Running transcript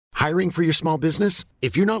Hiring for your small business?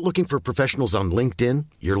 If you're not looking for professionals on LinkedIn,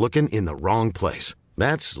 you're looking in the wrong place.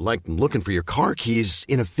 That's like looking for your car keys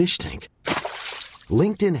in a fish tank.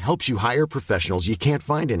 LinkedIn helps you hire professionals you can't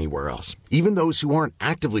find anywhere else, even those who aren't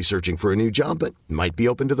actively searching for a new job but might be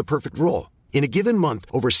open to the perfect role. In a given month,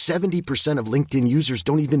 over 70% of LinkedIn users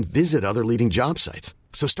don't even visit other leading job sites.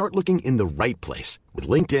 So start looking in the right place. With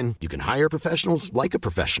LinkedIn, you can hire professionals like a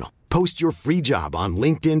professional. Post your free job on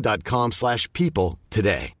linkedin.com/people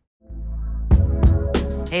today.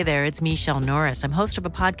 Hey there, it's Michelle Norris. I'm host of a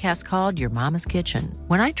podcast called Your Mama's Kitchen.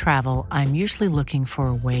 When I travel, I'm usually looking for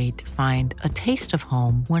a way to find a taste of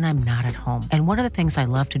home when I'm not at home. And one of the things I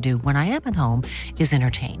love to do when I am at home is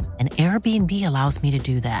entertain. And Airbnb allows me to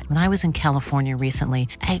do that. When I was in California recently,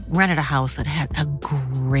 I rented a house that had a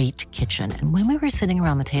great kitchen. And when we were sitting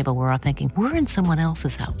around the table, we're all thinking, we're in someone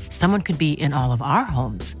else's house. Someone could be in all of our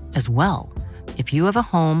homes as well. If you have a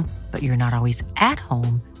home, but you're not always at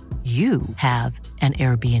home, you have an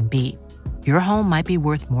Airbnb. Your home might be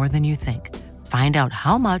worth more than you think. Find out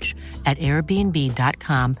how much at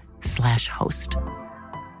airbnb.com/host.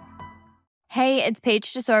 Hey, it's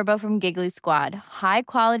Paige DeSorbo from Giggly Squad. High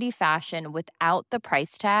quality fashion without the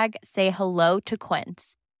price tag. Say hello to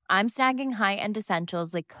Quince. I'm snagging high-end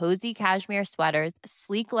essentials like cozy cashmere sweaters,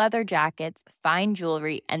 sleek leather jackets, fine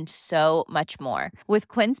jewelry, and so much more. With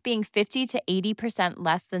Quince being 50 to 80%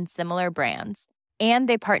 less than similar brands. And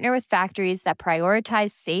they partner with factories that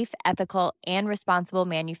prioritize safe, ethical, and responsible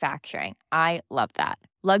manufacturing. I love that.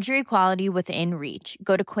 Luxury quality within reach.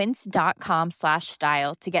 Go to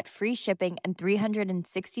quince.com/style to get free shipping and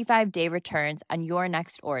 365-day returns on your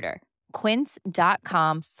next order.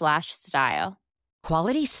 Quince.com/style.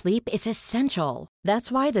 Quality sleep is essential.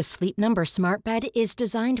 That's why the Sleep Number Smart Bed is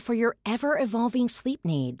designed for your ever-evolving sleep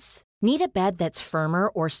needs. Need a bed that's firmer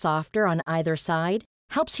or softer on either side?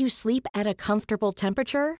 Helps you sleep at a comfortable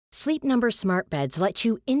temperature? Sleep Number Smart Beds let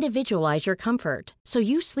you individualize your comfort, so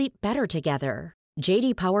you sleep better together.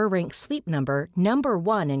 J.D. Power ranks Sleep Number number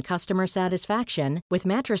 1 in customer satisfaction with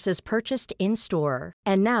mattresses purchased in-store.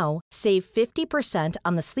 And now, save 50%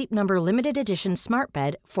 on the Sleep Number Limited Edition Smart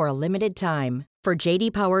Bed for a limited time. For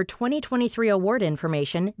J.D. Power 2023 award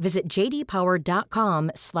information, visit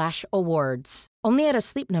jdpower.com/awards. Only at a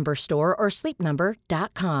Sleep Number store or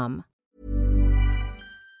sleepnumber.com.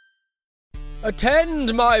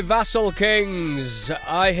 Attend, my vassal kings.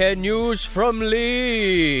 I hear news from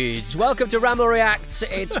Leeds. Welcome to Ramble Reacts.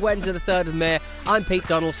 It's Wednesday the 3rd of May. I'm Pete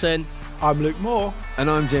Donaldson. I'm Luke Moore.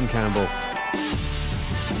 And I'm Jim Campbell.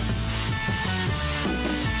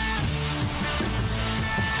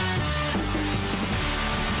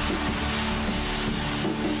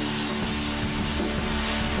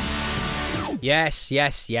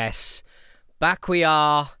 Yes. Back we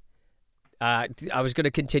are. I was going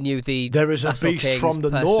to continue the... There is a beast Kings from the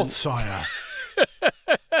person. north, sire.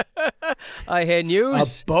 I hear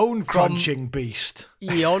news. A bone-crunching beast.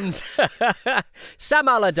 Yonder. Sam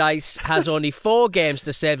Allardyce has only 4 games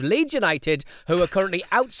to save Leeds United, who are currently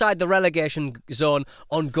outside the relegation zone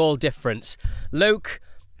on goal difference. Luke,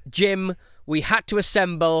 Jim, we had to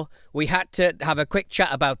assemble. We had to have a quick chat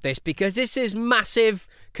about this because this is massive,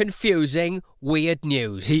 confusing, weird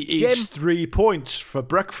news. He eats Jim? 3 points for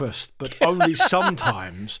breakfast, but only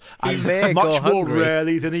sometimes, He and may much go more hungry.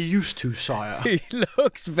 rarely than he used to, sire. He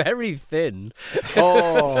looks very thin.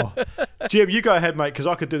 Oh, Jim, you go ahead, mate, because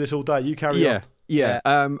I could do this all day. You carry on. Yeah.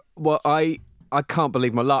 Well, I can't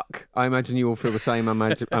believe my luck. I imagine you all feel the same. I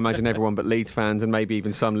imagine everyone but Leeds fans and maybe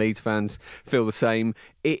even some Leeds fans feel the same.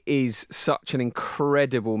 It is such an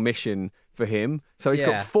incredible mission for him. So he's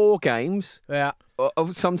got 4 games. Yeah.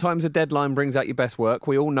 Sometimes a deadline brings out your best work.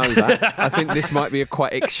 We all know that. I think this might be a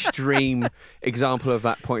quite extreme example of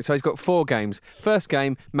that point. So he's got 4 games. First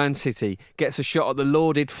game, Man City gets a shot at the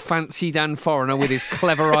lauded fancy Dan Foreigner with his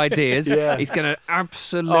clever ideas. Yeah. He's going to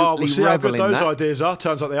absolutely We'll see how revel good in those that. ideas are.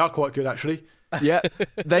 Turns out they are quite good, actually. Yeah.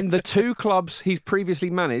 Then the 2 clubs he's previously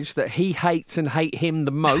managed that he hates and hate him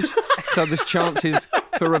the most. So there's chances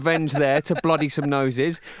for revenge there to bloody some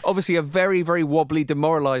noses. Obviously, a very, very wobbly,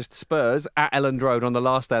 demoralised Spurs at Elland Road on the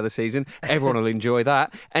last day of the season. Everyone will enjoy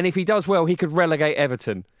that. And if he does well, he could relegate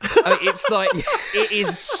Everton. It's like, it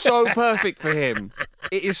is so perfect for him.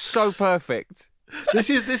 It is so perfect.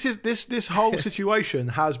 This whole situation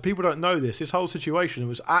has, people don't know this whole situation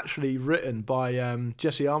was actually written by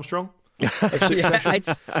Jesse Armstrong.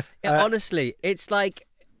 Honestly, it's like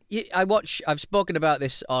I've spoken about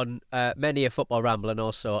this on many a football ramble and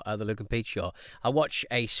also the Luke and Pete show. I watch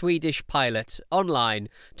a Swedish pilot online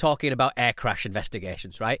talking about air crash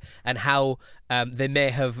investigations, right? And how they may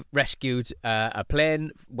have rescued a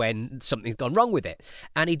plane when something's gone wrong with it.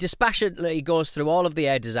 And he dispassionately goes through all of the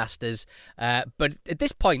air disasters. But at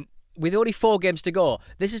this point, with only 4 games to go,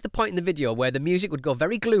 this is the point in the video where the music would go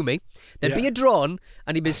very gloomy. There'd be a drone,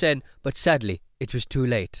 and he'd be saying, but sadly, it was too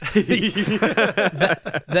late.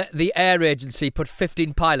 The air agency put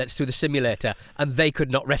 15 pilots through the simulator, and they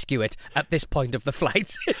could not rescue it at this point of the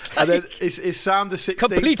flight. And then is Sam the 16th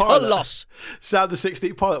complete pilot? loss. Sam the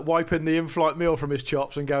 16th pilot wiping the in-flight meal from his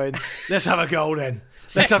chops and going, let's have a goal then.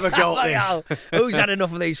 Let's have a go at this. Who's had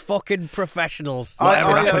enough of these fucking professionals?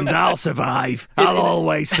 Whatever happens, I'll survive. I'll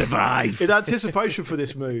always survive. In anticipation for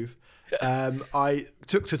this move, I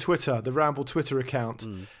took to Twitter, the Ramble Twitter account,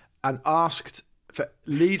 and asked for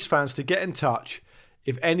Leeds fans to get in touch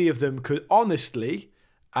if any of them could honestly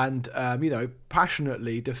and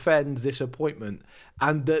passionately defend this appointment.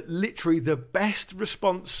 And literally the best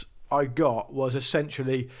response I got was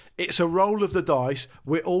essentially, it's a roll of the dice.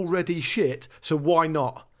 We're already shit, so why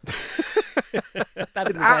not?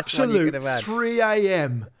 That's an absolute 3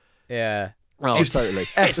 a.m. Yeah. Oh, Just totally.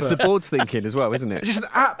 effort. It's the board's thinking as well, isn't it? It's just an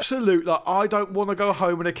absolute, I don't want to go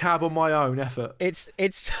home in a cab on my own effort. It's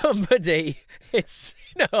somebody. It's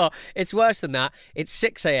worse than that. It's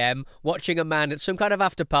 6 a.m. watching a man at some kind of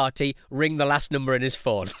after party ring the last number in his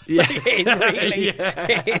phone. Yeah.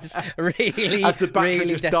 It's really as the battery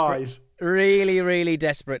really just desperate, dies. Really, really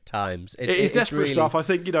desperate times. It is desperate really... stuff. I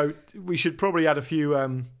think we should probably add a few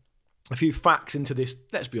facts into this.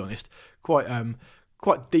 Let's be honest,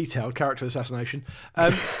 quite detailed character assassination.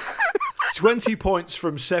 20 points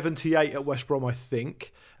from 78 at West Brom, I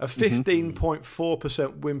think. A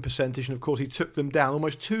 15.4% win percentage, and of course he took them down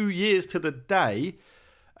almost 2 years to the day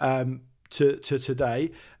to today.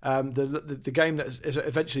 The game that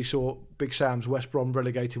eventually saw Big Sam's West Brom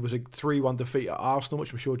relegated was a 3-1 defeat at Arsenal,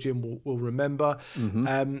 which I'm sure Jim will remember.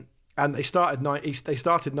 And they started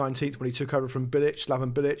 19th when he took over from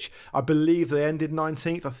Slaven Bilic. I believe they ended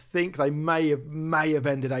 19th. I think they may have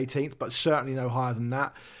ended 18th, but certainly no higher than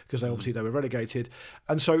that because they were relegated.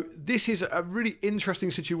 And so this is a really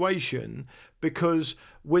interesting situation because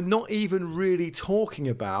we're not even really talking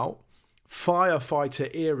about firefighter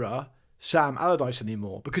era Sam Allardyce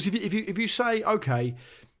anymore. Because if you say, okay,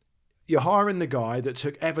 you're hiring the guy that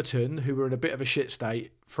took Everton, who were in a bit of a shit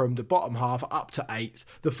state, from the bottom half up to 8th.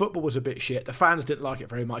 The football was a bit shit. The fans didn't like it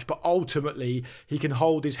very much, but ultimately he can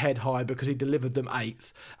hold his head high because he delivered them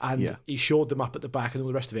 8th and he shored them up at the back and all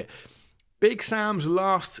the rest of it. Big Sam's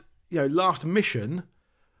last mission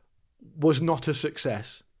was not a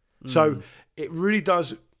success. So it really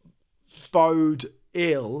does bode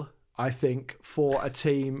ill, I think, for a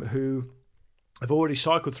team who have already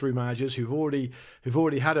cycled through managers, who've already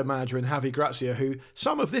had a manager in Javi Gracia, who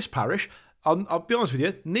some of this parish, I'll be honest with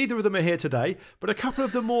you, neither of them are here today, but a couple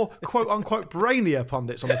of the more quote-unquote brainier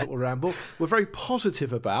pundits on the Football Ramble were very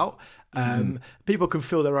positive about. People can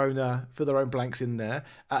fill their own blanks in there,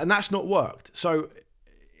 and that's not worked. So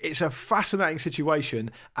it's a fascinating situation,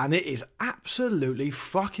 and it is absolutely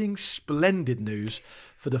fucking splendid news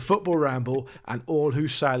for the Football Ramble and all who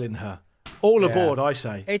sail in her. All aboard, I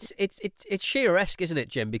say. It's Shearer-esque, isn't it,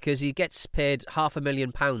 Jim? Because he gets paid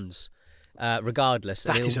 £500,000 regardless.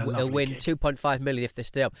 That and is a lovely he'll win gig. $2.5 million if they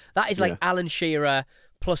stay up. That is like Alan Shearer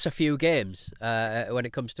plus a few games when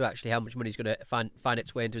it comes to actually how much money he's going to find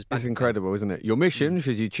its way into his bank. It's incredible, isn't it? Your mission,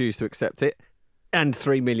 should you choose to accept it, and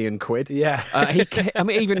 £3 million. Yeah.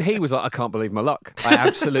 Even he was like, I can't believe my luck. I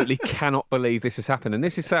absolutely cannot believe this has happened. And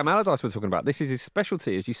this is Sam Allardyce we're talking about. This is his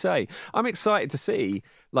specialty, as you say. I'm excited to see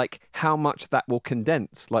how much that will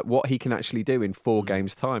condense, what he can actually do in 4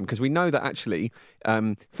 games' time. Because we know that actually,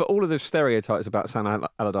 for all of the stereotypes about Sam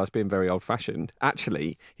Allardyce being very old-fashioned,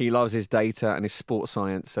 actually, he loves his data and his sports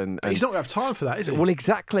science. And he's not going to have time for that, is he? Well,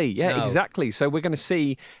 exactly. Yeah, No. exactly. So we're going to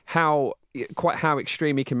see how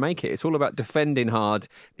extreme he can make it. It's all about defending hard,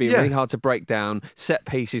 being really hard to break down, set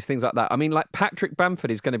pieces, things like that. I mean, Patrick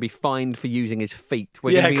Bamford is going to be fined for using his feet.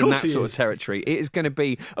 We're going to be in that sort of territory. It is going to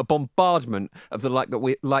be a bombardment of the that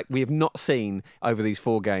we have not seen over these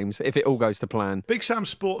 4 games, if it all goes to plan. Big Sam's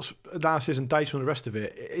sports analysis and data and the rest of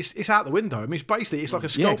it, it's out the window. I mean, it's like a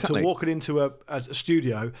sculptor walking into a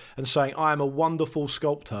studio and saying, I am a wonderful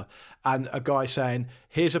sculptor, and a guy saying,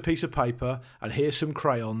 here's a piece of paper and here's some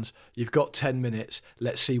crayons, you've got 10 minutes,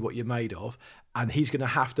 let's see what you're made of. And he's going to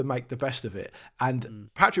have to make the best of it. And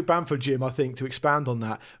Patrick Bamford, Jim, I think, to expand on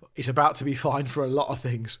that, is about to be fined for a lot of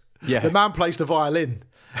things. Yeah. The man plays the violin.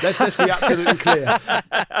 Let's be absolutely clear.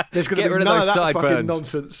 There's going to be none of that fucking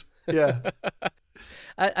nonsense. Yeah.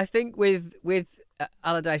 I think with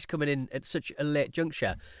Allardyce coming in at such a late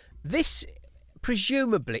juncture, this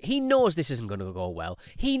presumably he knows this isn't going to go well.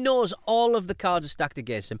 He knows all of the cards are stacked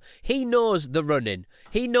against him. He knows the running.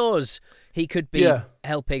 He knows he could be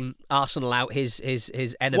helping Arsenal out his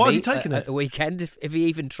enemy. Why is he taking at the weekend if he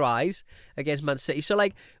even tries against Man City. So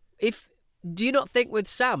do you not think with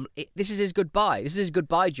Sam this is his goodbye? This is his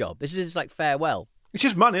goodbye job. This is his farewell. It's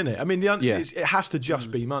just money, isn't it? I mean, the answer is it has to just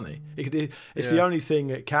be money. It's the only thing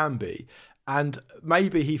it can be. And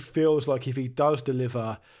maybe he feels like if he does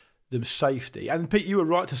deliver them safety, and Pete, you were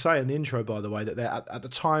right to say in the intro, by the way, that they're at the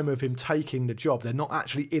time of him taking the job, they're not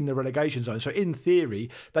actually in the relegation zone. So in theory,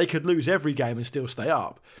 they could lose every game and still stay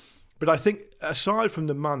up. But I think aside from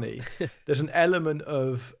the money, there's an element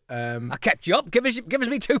of I kept you up. Give us me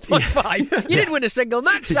 2.5. You didn't win a single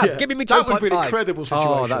match, Sam. Give me 2.5. That would be an incredible situation.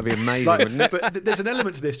 Oh, that'd be amazing, wouldn't it? But there's an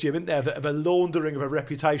element to this, Jim, isn't there, of a laundering of a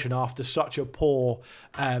reputation after such a poor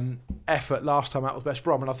effort last time out with West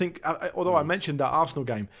Brom. And I think, although I mentioned that Arsenal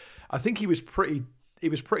game, I think he was pretty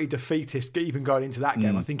defeatist even going into that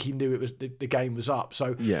game. I think he knew it was the game was up.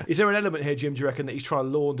 So is there an element here, Jim, do you reckon, that he's trying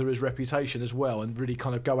to launder his reputation as well and really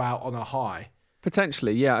kind of go out on a high?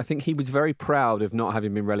 Potentially, yeah. I think he was very proud of not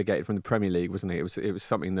having been relegated from the Premier League, wasn't he? It was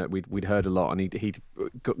something that we'd heard a lot, and he'd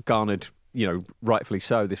garnered, rightfully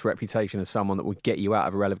so, this reputation as someone that would get you out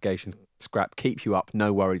of a relegation scrap, keep you up,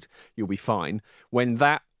 no worries, you'll be fine. When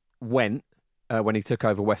that went, when he took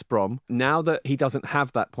over West Brom, now that he doesn't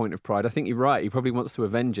have that point of pride, I think you're right. He probably wants to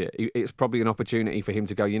avenge it. It's probably an opportunity for him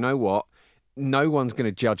to go, you know what? No one's going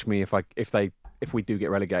to judge me if we do get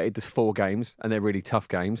relegated. There's 4 games and they're really tough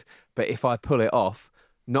games. But if I pull it off,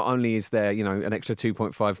 not only is there, an extra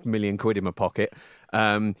 2.5 million quid in my pocket,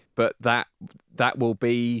 but that will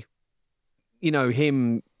be,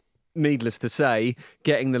 him, needless to say,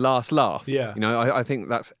 getting the last laugh. Yeah. I think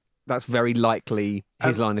that's very likely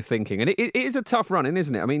his line of thinking. And it is a tough run-in,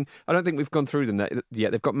 isn't it? I mean, I don't think we've gone through them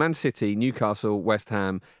yet. They've got Man City, Newcastle, West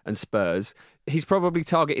Ham and Spurs. He's probably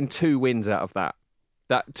targeting 2 wins out of that.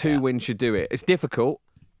 That 2 wins should do it. It's difficult,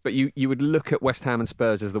 but you would look at West Ham and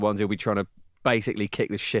Spurs as the ones he'll be trying to basically kick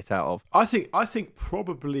the shit out of. I think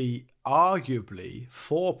probably, arguably,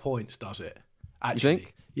 4 points does it, actually. You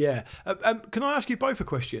think? Yeah. Can I ask you both a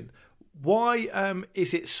question? Why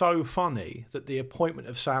is it so funny that the appointment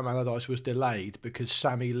of Sam Allardyce was delayed because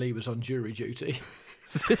Sammy Lee was on jury duty?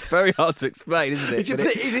 It's very hard to explain, isn't it?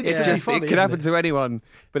 It could happen to anyone,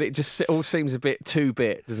 but it just all seems a bit too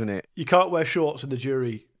bit, doesn't it? You can't wear shorts in the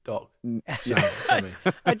jury dock.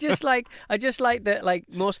 I just like that.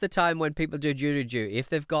 Most of the time when people do jury duty, if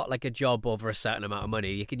they've got a job over a certain amount of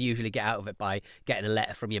money, you can usually get out of it by getting a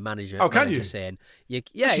letter from your manager. Oh, can you? Saying, you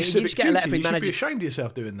just get a letter from your manager. You should be ashamed of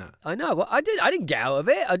yourself doing that. I know. Well, I didn't get out of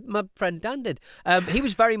it. My friend Dan did. He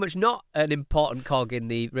was very much not an important cog in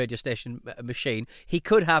the radio station machine. He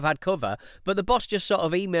could have had cover, but the boss just sort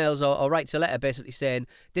of emails or writes a letter basically saying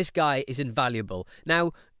this guy is invaluable.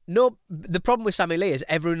 Now, no, the problem with Sammy Lee is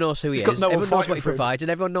everyone knows who he is. Everyone knows what he provides, and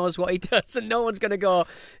everyone knows what he does, and no one's going to go,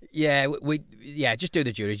 just do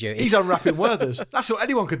the jury duty. He's unwrapping Werthers. That's what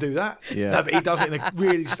anyone could do that. Yeah. No, but he does it in a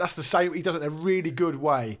really. That's the same. He does it in a really good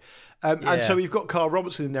way, and so we've got Carl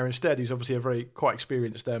Robertson in there instead, who's obviously a very quite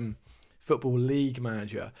experienced Football League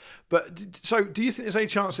manager. But so, do you think there's any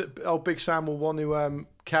chance that Big Sam will want to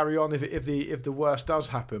carry on if the worst does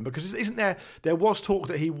happen? Because isn't there was talk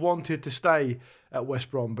that he wanted to stay at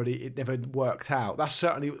West Brom, but it never worked out. That's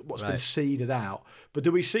certainly what's been seeded out. But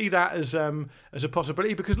do we see that as a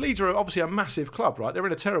possibility? Because Leeds are obviously a massive club, right? They're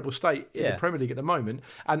in a terrible state in the Premier League at the moment,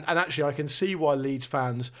 and actually I can see why Leeds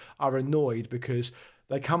fans are annoyed because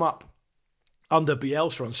they come up under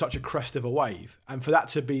Bielsa on such a crest of a wave, and for that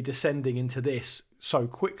to be descending into this so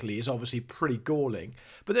quickly is obviously pretty galling.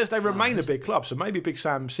 But they remain a big club, so maybe Big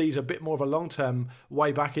Sam sees a bit more of a long-term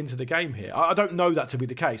way back into the game here. I don't know that to be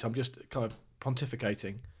the case. I'm just kind of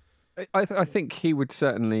pontificating. I think he would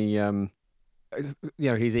certainly,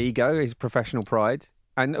 his ego, his professional pride,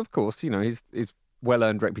 and of course, his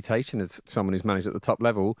well-earned reputation as someone who's managed at the top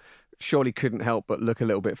level, surely couldn't help but look a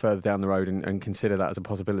little bit further down the road and consider that as a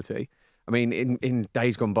possibility. I mean, in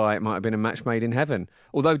days gone by, it might have been a match made in heaven.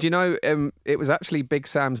 Although, do you know, it was actually Big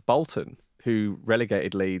Sam's Bolton who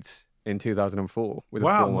relegated Leeds in 2004 with a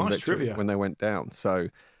 4-1 victory trivia when they went down. So,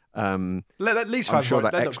 Leeds fans,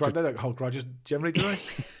 they don't hold grudges generally, do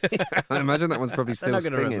they? I imagine that one's probably still stinging.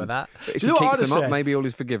 They're not going to remember that. But if he keeps them up, maybe all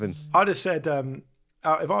is forgiven. I'd have said, if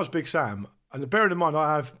I was Big Sam, and bearing in mind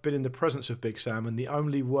I have been in the presence of Big Sam, and the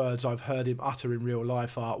only words I've heard him utter in real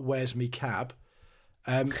life are "Where's me cab?"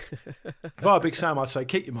 If I were Big Sam, I'd say,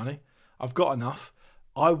 keep your money. I've got enough.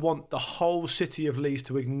 I want the whole city of Leeds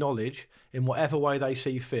to acknowledge, in whatever way they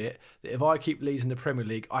see fit, that if I keep Leeds in the Premier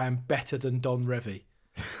League, I am better than Don Revie.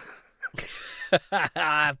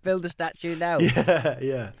 Build a statue now.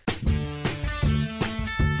 Yeah.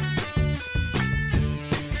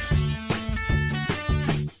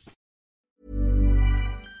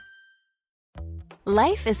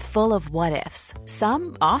 Life is full of what-ifs.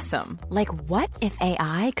 Some awesome, like what if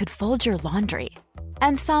AI could fold your laundry?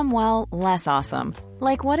 And some, well, less awesome,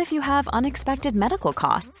 like what if you have unexpected medical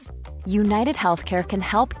costs? United Healthcare can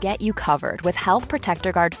help get you covered with Health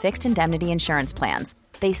Protector Guard fixed indemnity insurance plans.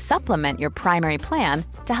 They supplement your primary plan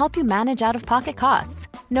to help you manage out-of-pocket costs.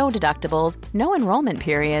 No deductibles, no enrollment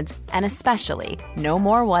periods, and especially no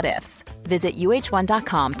more what-ifs. Visit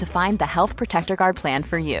uh1.com to find the Health Protector Guard plan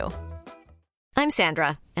for you. I'm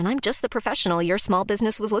Sandra, and I'm just the professional your small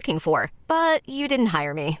business was looking for. But you didn't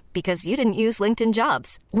hire me because you didn't use LinkedIn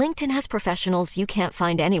Jobs. LinkedIn has professionals you can't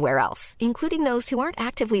find anywhere else, including those who aren't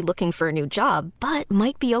actively looking for a new job, but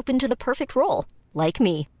might be open to the perfect role, like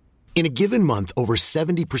me. In a given month, over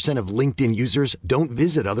 70% of LinkedIn users don't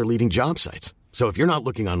visit other leading job sites. So if you're not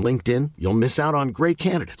looking on LinkedIn, you'll miss out on great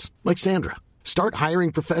candidates like Sandra. Start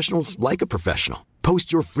hiring professionals like a professional.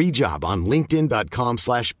 Post your free job on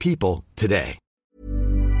linkedin.com/people today.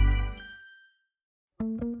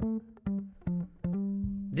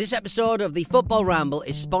 This episode of the Football Ramble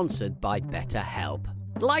is sponsored by BetterHelp.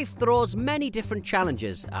 Life throws many different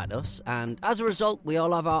challenges at us, and as a result, we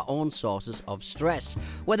all have our own sources of stress.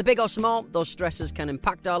 Whether big or small, those stresses can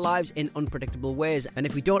impact our lives in unpredictable ways, and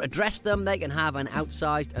if we don't address them, they can have an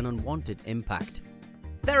outsized and unwanted impact.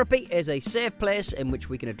 Therapy is a safe place in which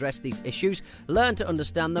we can address these issues, learn to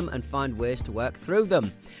understand them, and find ways to work through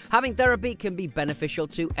them. Having therapy can be beneficial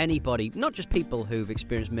to anybody, not just people who've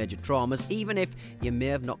experienced major traumas, even if you may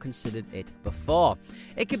have not considered it before.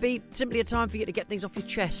 It could be simply a time for you to get things off your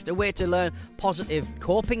chest, a way to learn positive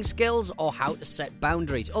coping skills, or how to set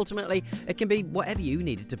boundaries. Ultimately, it can be whatever you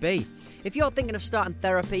need it to be. If you're thinking of starting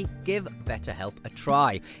therapy, give BetterHelp a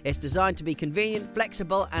try. It's designed to be convenient,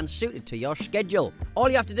 flexible, and suited to your schedule.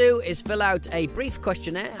 All you have to do is fill out a brief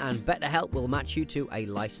questionnaire, and BetterHelp will match you to a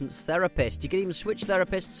licensed therapist. You can even switch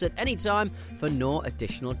therapists at any time for no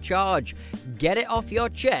additional charge. Get it off your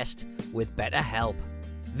chest with BetterHelp.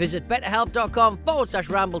 Visit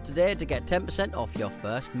betterhelp.com/ramble today to get 10% off your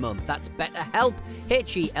first month. That's BetterHelp,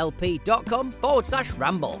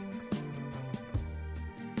 HELP.com/ramble.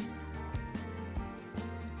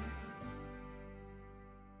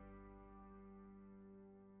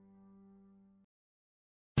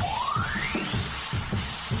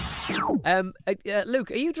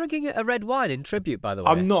 Luke, are you drinking a red wine in tribute, by the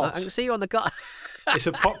way? I'm not. I can see you on the car. It's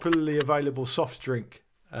a popularly available soft drink.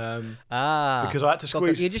 Because I had to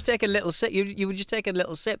squeeze. You just take a little sip. You were just taking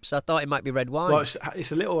little sips. So I thought it might be red wine. Well,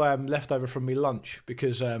 it's a little leftover from me lunch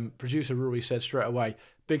because producer Rory said straight away,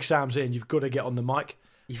 "Big Sam's in. You've got to get on the mic.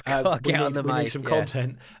 You've got to get on the mic. We need some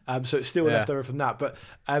content." So it's still leftover from that. But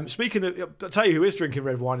speaking of, I'll tell you who is drinking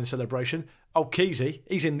red wine in celebration. Oh, Keezy.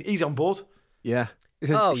 He's on board. Yeah. It's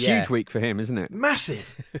a huge week for him, isn't it?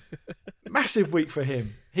 Massive week for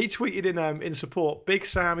him. He tweeted in support, Big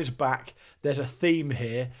Sam is back. There's a theme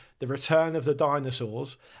here. The return of the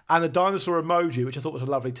dinosaurs. And a dinosaur emoji, which I thought was a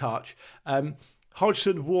lovely touch.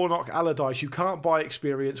 Hodgson, Warnock, Allardyce, you can't buy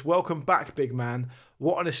experience. Welcome back, big man.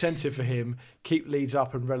 What an incentive for him. Keep Leeds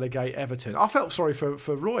up and relegate Everton. I felt sorry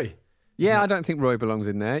for Roy. Yeah, I don't think Roy belongs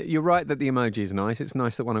in there. You're right that the emoji is nice. It's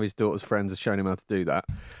nice that one of his daughter's friends has shown him how to do that.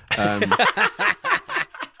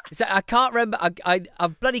 So I can't remember.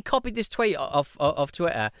 I've bloody copied this tweet off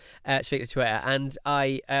Twitter, speaking of Twitter, and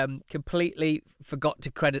I completely forgot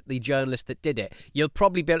to credit the journalist that did it. You'll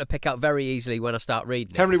probably be able to pick out very easily when I start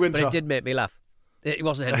reading it. Henry Winter. But it did make me laugh. It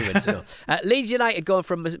wasn't Henry Winter, no. Leeds United going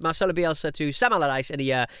from Marcelo Bielsa to Sam Allardyce in a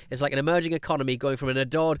year is like an emerging economy going from an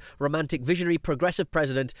adored, romantic, visionary, progressive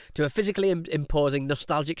president to a physically imposing,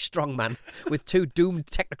 nostalgic strongman with two doomed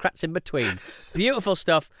technocrats in between. Beautiful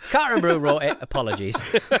stuff. Can't remember who wrote it. Apologies.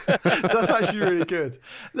 That's actually really good.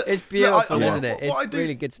 It's beautiful, isn't it? It's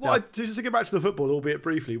really good stuff. Just to get back to the football, albeit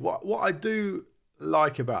briefly, what I do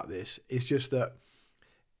like about this is just that,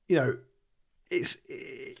 you know,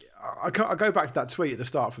 I go back to that tweet at the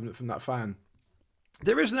start from that fan.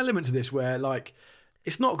 There is an element to this where, like,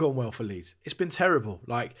 it's not gone well for Leeds. It's been terrible.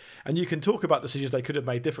 Like, and you can talk about decisions they could have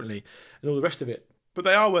made differently and all the rest of it, but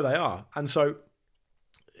they are where they are. And so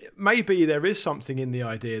maybe there is something in the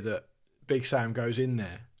idea that Big Sam goes in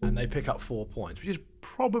there and they pick up 4 points, which is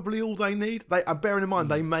probably all they need. And bearing in mind,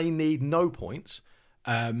 they may need no points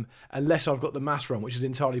unless I've got the maths wrong, which is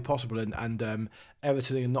entirely possible, and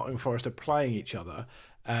Everton and Nottingham Forest are playing each other,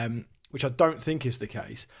 which I don't think is the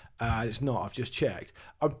case. It's not. I've just checked.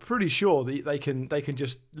 I'm pretty sure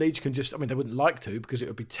that Leeds can just. I mean, they wouldn't like to because it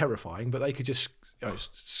would be terrifying, but they could just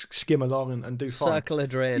skim along and do fine. Circle a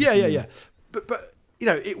drain. Yeah. But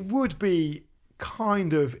it would be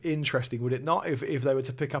kind of interesting, would it not, if they were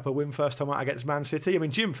to pick up a win first time out against Man City? I mean,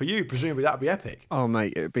 Jim, for you, presumably that would be epic. Oh,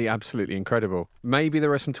 mate, it'd be absolutely incredible. Maybe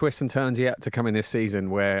there are some twists and turns yet to come in this season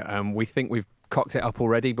where we think we've cocked it up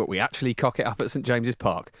already, but we actually cock it up at St James's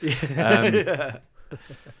Park. Yeah.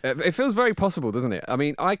 It feels very possible, doesn't it? I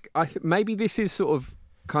mean, maybe this is sort of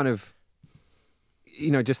kind of,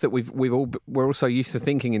 just that we're all so used to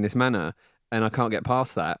thinking in this manner, and I can't get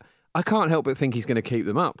past that. I can't help but think he's going to keep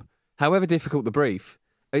them up. However difficult the brief,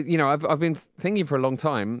 I've been thinking for a long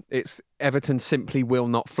time, it's Everton simply will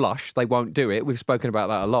not flush. They won't do it. We've spoken about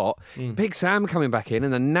that a lot. Big Sam coming back in,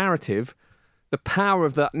 and the narrative, the power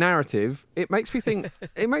of that narrative, it makes me think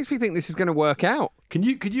this is going to work out. Can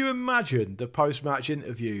you imagine the post-match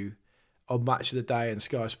interview on Match of the Day and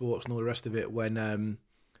Sky Sports and all the rest of it when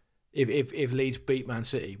if Leeds beat Man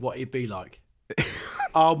City, what it'd be like?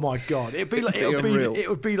 Oh my God! It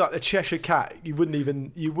would be like the Cheshire Cat. You wouldn't even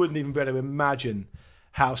be able to imagine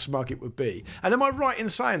how smug it would be. And am I right in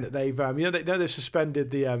saying that they've they've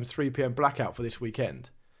suspended the 3 p.m. blackout for this weekend?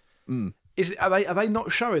 Are they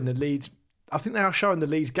not showing the Leeds? I think they are showing the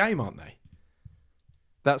Leeds game, aren't they?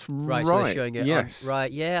 That's right. So they're showing it. Yes.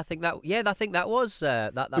 Right. Yeah. I think that was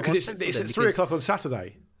that. Because it's at 3 o'clock on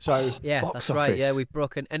Saturday. So yeah, that's right. Yeah, we've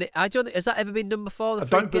broken. And I don't. Has that ever been done before? I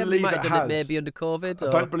don't believe it has. Maybe under COVID. I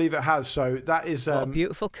don't believe it has. So that is a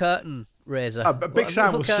beautiful curtain raiser. Big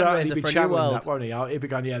Sam will certainly be channeling that, won't he? He'll be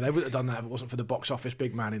going, yeah, they wouldn't have done that if it wasn't for the box office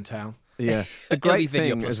big man in town. Yeah. The great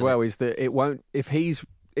thing as well is that it won't.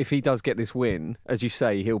 If he does get this win, as you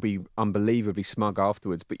say, he'll be unbelievably smug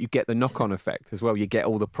afterwards. But you get the knock-on effect as well. You get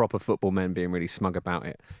all the proper football men being really smug about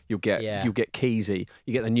it. You'll get Keezy.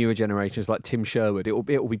 You get the newer generations like Tim Sherwood. It will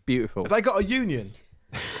be beautiful. Have they got a union?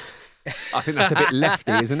 I think that's a bit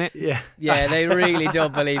lefty, isn't it? Yeah. Yeah, they really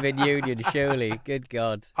don't believe in union. Surely, good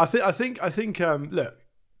God. I think. Look,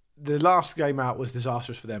 the last game out was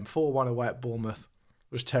disastrous for them. 4-1 away at Bournemouth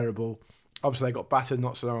was terrible. Obviously, they got battered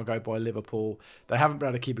not so long ago by Liverpool. They haven't been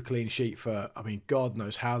able to keep a clean sheet for, God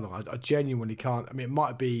knows how long. I genuinely can't. It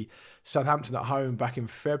might be Southampton at home back in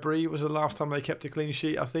February was the last time they kept a clean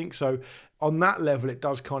sheet, I think. So on that level, it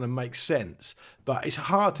does kind of make sense. But it's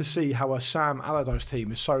hard to see how a Sam Allardyce team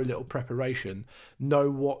with so little preparation know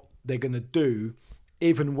what they're going to do,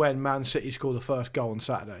 even when Man City score the first goal on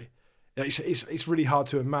Saturday. It's really hard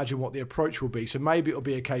to imagine what the approach will be. So maybe it'll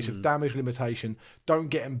be a case of damage limitation. Don't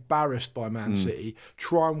get embarrassed by Man City.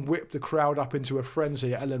 Try and whip the crowd up into a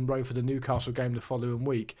frenzy at Ellen Road for the Newcastle game the following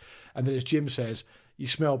week. And then, as Jim says, you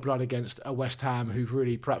smell blood against a West Ham who've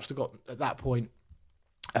really perhaps got at that point,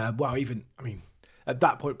 at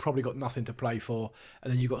that point probably got nothing to play for.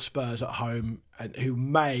 And then you've got Spurs at home, and who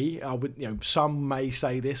some may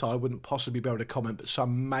say this, I wouldn't possibly be able to comment, but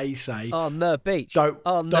some may say on the beach don't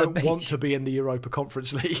want to be in the Europa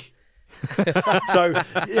Conference League. So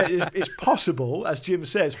yeah, it's possible, as Jim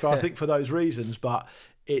says, I think for those reasons, but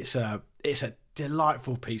it's a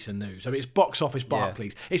delightful piece of news. It's box office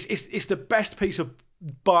Barclays. Yeah. It's the best piece of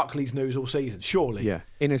Barclays news all season, surely. Yeah,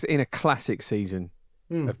 in a classic season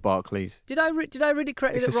of Barclays. Did I read it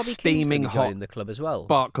correctly that Robbie Keane's going to be joining the club as well?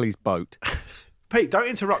 Barclays boat. Pete, don't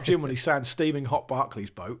interrupt Jim when he's saying steaming hot Barclays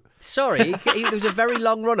boat. Sorry, there was a very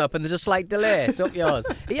long run up and there's a slight delay. It's up yours.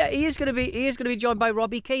 Yeah, he is going to be joined by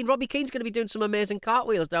Robbie Keane. Robbie Keane's going to be doing some amazing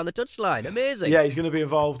cartwheels down the touchline. Amazing. Yeah, he's going to be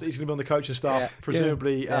involved. He's going to be on the coaching staff,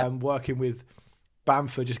 presumably working with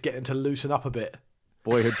Bamford, just getting him to loosen up a bit.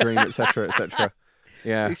 Boyhood dream, etc., etc.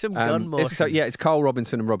 Yeah, do some gun motions. It's Carl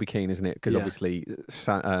Robinson and Robbie Keane, isn't it? Because obviously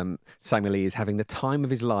Samuel Lee is having the time of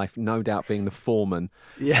his life, no doubt being the foreman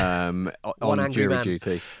on jury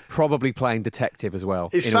duty, probably playing detective as well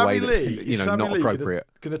in a way that's not appropriate.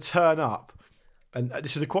 Going to turn up, and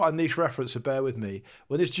this is quite a niche reference, so bear with me.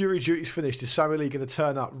 When this jury duty's finished, is Samuel Lee going to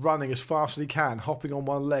turn up running as fast as he can, hopping on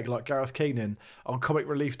one leg like Gareth Keenan on Comic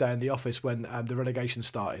Relief Day in the office when the relegation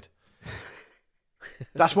started?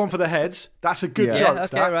 That's one for the heads. That's a good joke.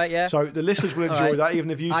 Okay, right, yeah. So the listeners will enjoy that,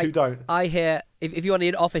 even if you two don't. I hear, if you want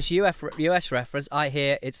an Office US reference, I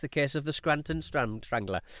hear it's the case of the Scranton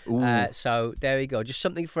Strangler. So there we go. Just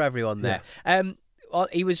something for everyone there. Yeah.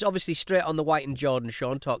 He was obviously straight on the White and Jordan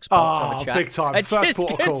show on Talk Sport to have a chat. Big time. First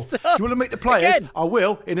protocol. Do you want to meet the players? Again. I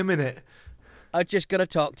will in a minute. I'm just going to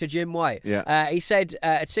talk to Jim White. Yeah. He said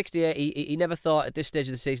at 68, he never thought at this stage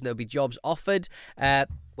of the season there would be jobs offered.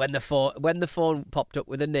 when the phone popped up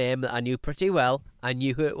with a name that I knew pretty well, I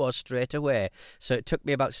knew who it was straight away. So it took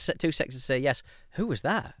me about 2 seconds to say, yes, who was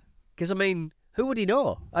that? Because, I mean, who would he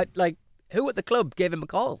know? Who at the club gave him a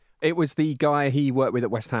call? It was the guy he worked with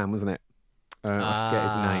at West Ham, wasn't it? I forget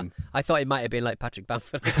his name. I thought it might have been like Patrick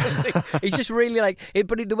Bamford. He's just really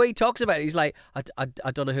but the way he talks about it, he's like,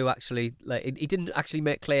 I don't know who actually, he didn't actually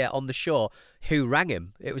make clear on the show who rang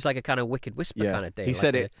him. It was like a kind of wicked whisper kind of thing. He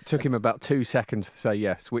said it took him about 2 seconds to say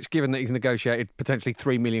yes, which, given that he's negotiated potentially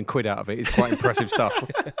 £3 million out of it, is quite impressive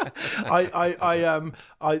stuff. I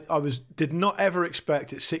did not ever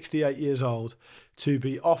expect at 68 years old to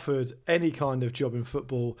be offered any kind of job in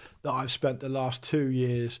football that I've spent the last 2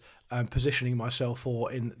 years positioning myself for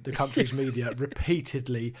in the country's media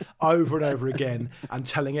repeatedly over and over again, and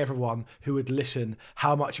telling everyone who would listen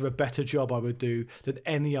how much of a better job I would do than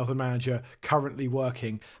any other manager currently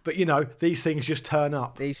working. But, these things just turn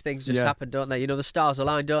up. These things just happen, don't they? The stars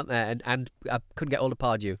align, don't they? And I couldn't get hold of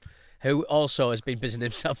Pardew, who also has been busying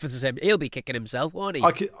himself for the same. He'll be kicking himself, won't he?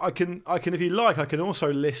 I can, if you like, I can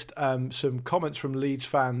also list some comments from Leeds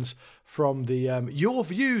fans from the Your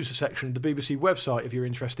Views section of the BBC website, if you're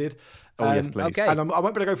interested. Yes, please. Okay. And I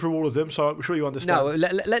won't be able to go through all of them, so I'm sure you understand. No,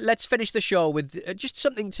 let's finish the show with just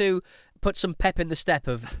something to put some pep in the step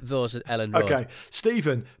of those at Ellen Road. Okay.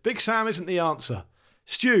 Stephen, Big Sam isn't the answer.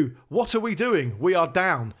 Stu, what are we doing? We are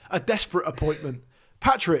down. A desperate appointment.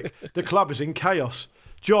 Patrick, the club is in chaos.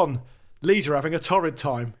 John, Leeds are having a torrid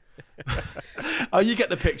time. You get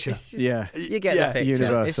the picture. You get the picture.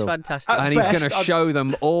 Universal. It's fantastic. And he's going to show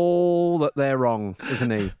them all that they're wrong,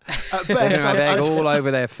 isn't he? At They're going to have egg best, all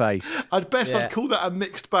over their face. I'd call that a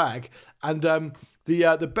mixed bag. And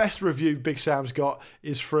the best review Big Sam's got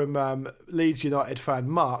is from Leeds United fan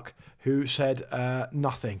Mark, who said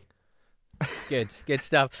nothing. Good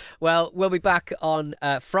stuff. Well, we'll be back on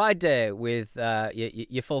Friday with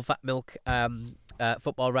your full fat milk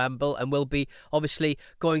football ramble, and we'll be obviously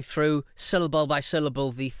going through syllable by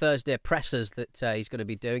syllable the Thursday pressers that he's going to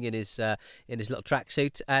be doing in his little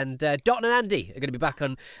tracksuit. And Dotton and Andy are going to be back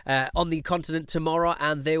on the continent tomorrow,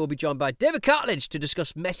 and they will be joined by David Cartledge to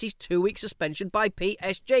discuss Messi's 2-week suspension by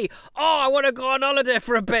PSG. I want to go on holiday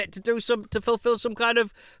for a bit to fulfil some kind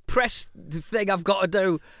of press thing I've got to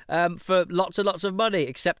do for lots and lots of money,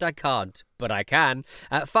 except I can't. But I can.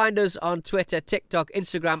 Find us on Twitter, TikTok,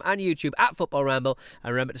 Instagram and YouTube at Football Ramble,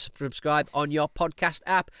 and remember to subscribe on your podcast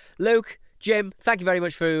app. Luke, Jim, thank you very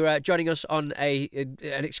much for joining us on an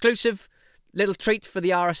exclusive little treat for the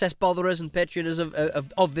RSS botherers and patroners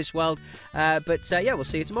of this world. But we'll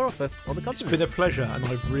see you tomorrow for On the Continent. It's been a pleasure, and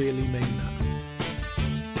I really mean that.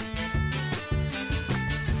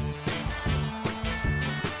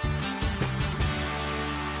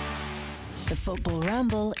 The Football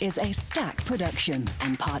Ramble is a Stack production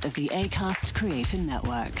and part of the Acast Creator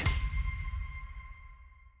Network.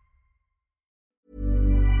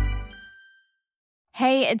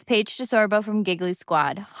 Hey, it's Paige DeSorbo from Giggly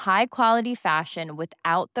Squad. High quality fashion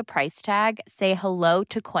without the price tag. Say hello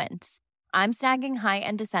to Quince. I'm snagging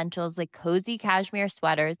high-end essentials like cozy cashmere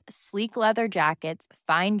sweaters, sleek leather jackets,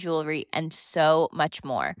 fine jewelry, and so much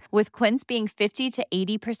more. With Quince being 50 to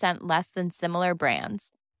 80% less than similar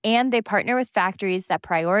brands. And they partner with factories that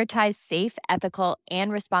prioritize safe, ethical,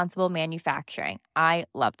 and responsible manufacturing. I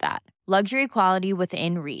love that. Luxury quality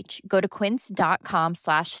within reach. Go to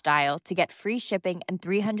quince.com/style to get free shipping and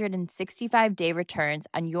 365-day returns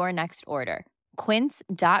on your next order.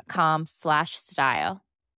 Quince.com/style.